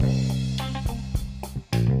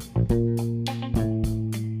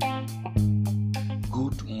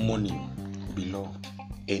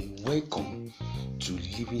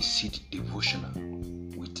Living Seed Devotional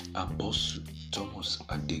with Apostle Thomas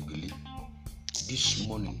Adegbile. This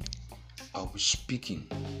morning I'll be speaking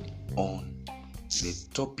on the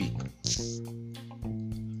topic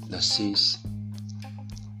that says,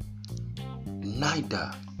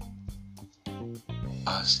 neither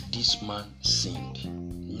has this man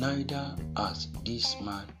sinned. Neither has this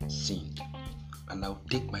man sinned. And I'll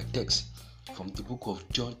take my text from the book of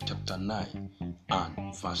John chapter 9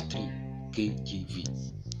 and verse 3 KJV.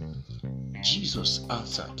 Jesus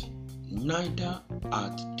answered, neither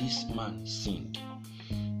hath this man sinned,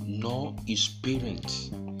 nor his parents,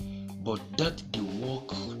 but that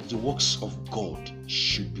the works of God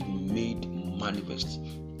should be made manifest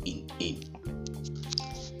in him.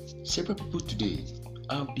 Several people today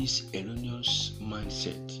have this erroneous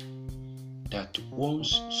mindset that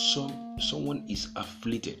once someone is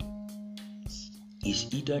afflicted,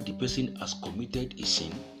 is either the person has committed a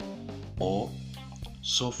sin or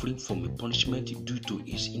suffering from a punishment due to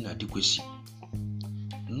his inadequacy.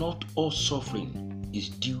 Not all suffering is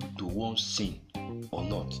due to one's sin or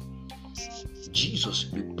not. Jesus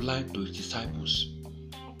replied to his disciples'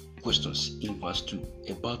 questions in verse 2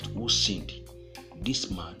 about who sinned,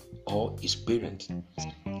 this man or his parent.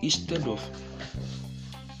 Instead of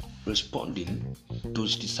responding to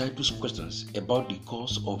his disciples' questions about the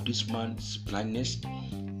cause of this man's blindness,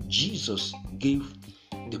 Jesus gave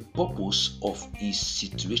the purpose of his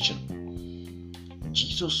situation.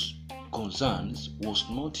 Jesus' concern was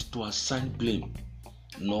not to assign blame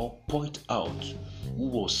nor point out who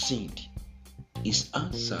was sinned. His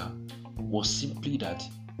answer was simply that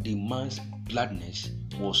the man's blindness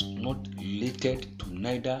was not related to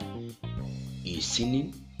neither his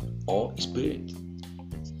sinning or his parent.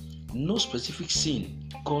 No specific sin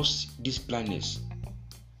caused this blindness.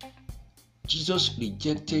 Jesus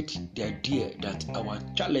rejected the idea that our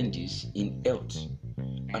challenges in health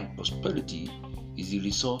and prosperity is the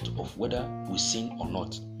result of whether we sin or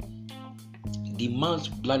not. The man's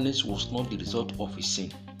blindness was not the result of his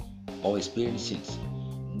sin or his parents' sins.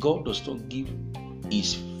 God does not give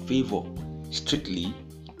his favor strictly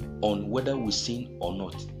on whether we sin or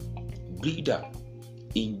not. Breeder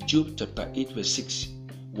in Job chapter 8 verse 6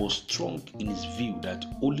 was strong in his view that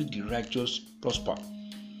only the righteous prosper.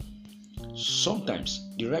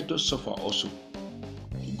 Sometimes the righteous suffer also.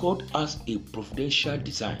 God has a providential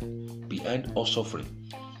design behind all suffering.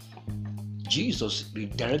 Jesus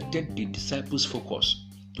redirected the disciples' focus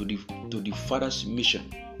to the Father's mission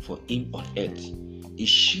for him on earth. He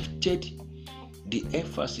shifted the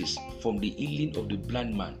emphasis from the healing of the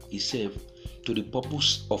blind man himself to the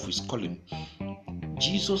purpose of his calling.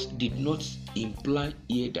 Jesus did not imply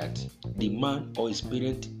here that the man or his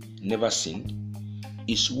parent never sinned.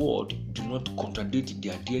 His word do not contradict the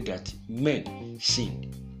idea that men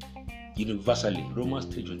sinned universally, Romans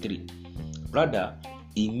 3:23. Rather,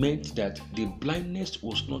 he meant that the blindness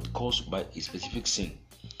was not caused by a specific sin.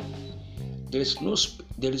 There is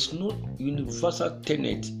no universal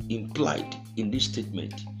tenet implied in this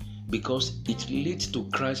statement because it relates to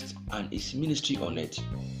Christ and his ministry on earth.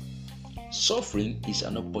 Suffering is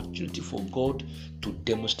an opportunity for God to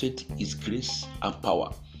demonstrate his grace and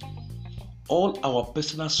power. All our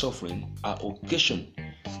personal suffering are occasions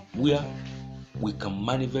where we can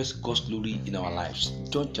manifest God's glory in our lives.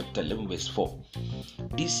 John chapter 11 verse 4.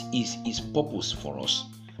 This is his purpose for us.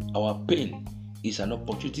 Our pain is an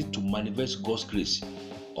opportunity to manifest God's grace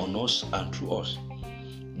on us and through us.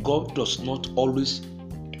 God does not always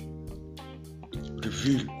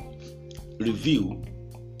reveal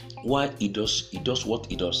why he does what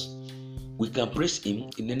he does. We can praise him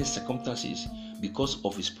in any circumstances because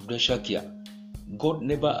of his providential care. God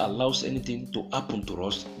never allows anything to happen to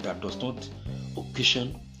us that does not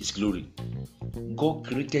occasion his glory. God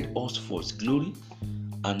created us for his glory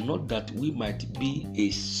and not that we might be a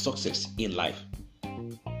success in life.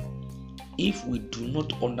 If we do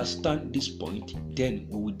not understand this point, then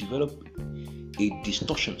we will develop a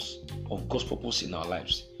distortion of God's purpose in our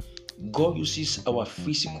lives. God uses our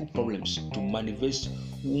physical problems to manifest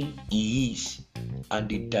whom he is and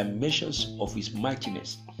the dimensions of his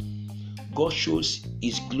mightiness. God shows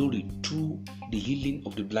his glory through the healing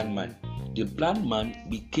of the blind man. The blind man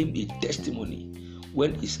became a testimony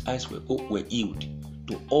when his eyes were healed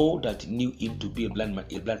to all that knew him to be a blind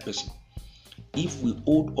person. If we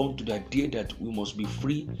hold on to the idea that we must be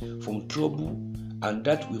free from trouble and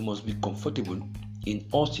that we must be comfortable in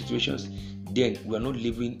all situations, then we are not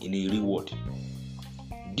living in a real world.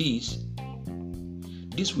 This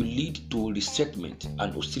will lead to resentment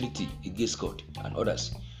and hostility against God and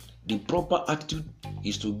others. The proper attitude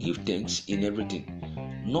is to give thanks in everything.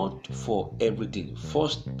 not for everything.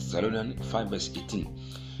 1 Thessalonians 5 verse 18.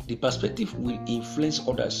 The perspective will influence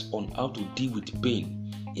others on how to deal with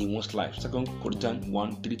pain in one's life. 2 Corinthians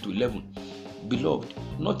 1 3-11. Beloved,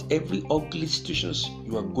 not every ugly situation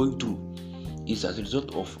you are going through is as a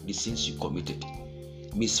result of the sins you committed.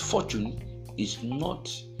 Misfortune is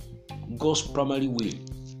not God's primary will.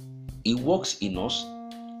 He works in us,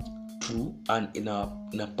 through, and in our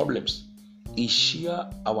problems. He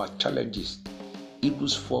shares our challenges.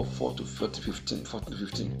 Hebrews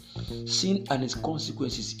 4:14-15. Sin and its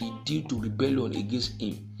consequences is due to rebellion against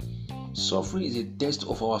Him. Suffering is a test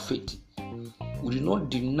of our faith. We do not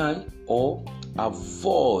deny or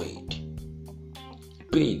avoid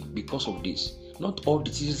pain because of this. Not all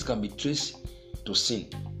diseases can be traced to sin.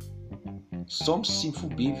 Some sinful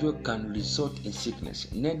behavior can result in sickness.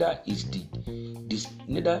 Neither is the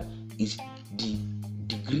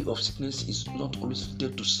degree of sickness is not always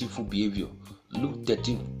related to sinful behavior. Luke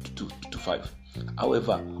 13:2-5.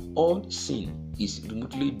 However, all sin is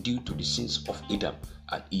remotely due to the sins of Adam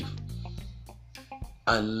and Eve.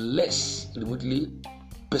 Unless remotely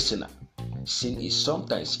personal, sin is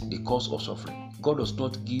sometimes the cause of suffering. God does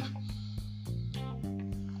not give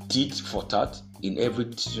tit for tat in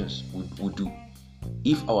every situation we do.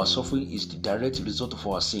 If our suffering is the direct result of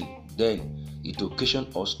our sin, then it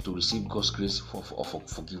occasions us to receive God's grace for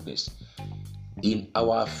forgiveness. If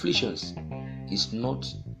our affliction is not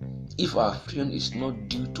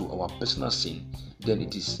due to our personal sin, then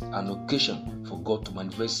it is an occasion for God to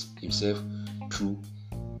manifest Himself through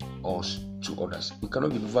us to others. We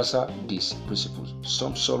cannot universal these principles.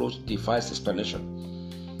 Some sorrows defies explanation.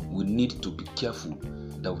 We need to be careful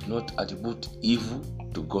that we not attribute evil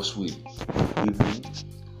to God's will.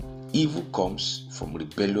 Evil comes from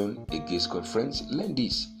rebellion against God. Friends, learn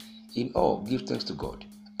this. In all, give thanks to God,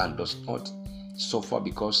 and does not suffer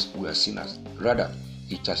because we are sinners. Rather,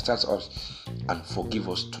 He chastises us and forgives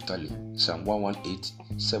us totally. Psalm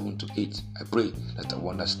 118, 7-8. I pray that our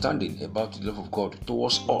understanding about the love of God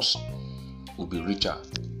towards us will be richer.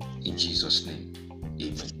 In Jesus' name,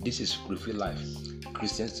 amen. This is Reveal Life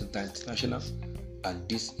Christian Center International, and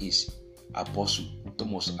this is Apostle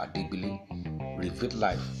Thomas Adebile, Reveal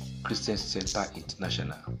Life Christian Center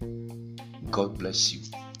International. God bless you.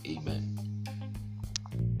 Amen.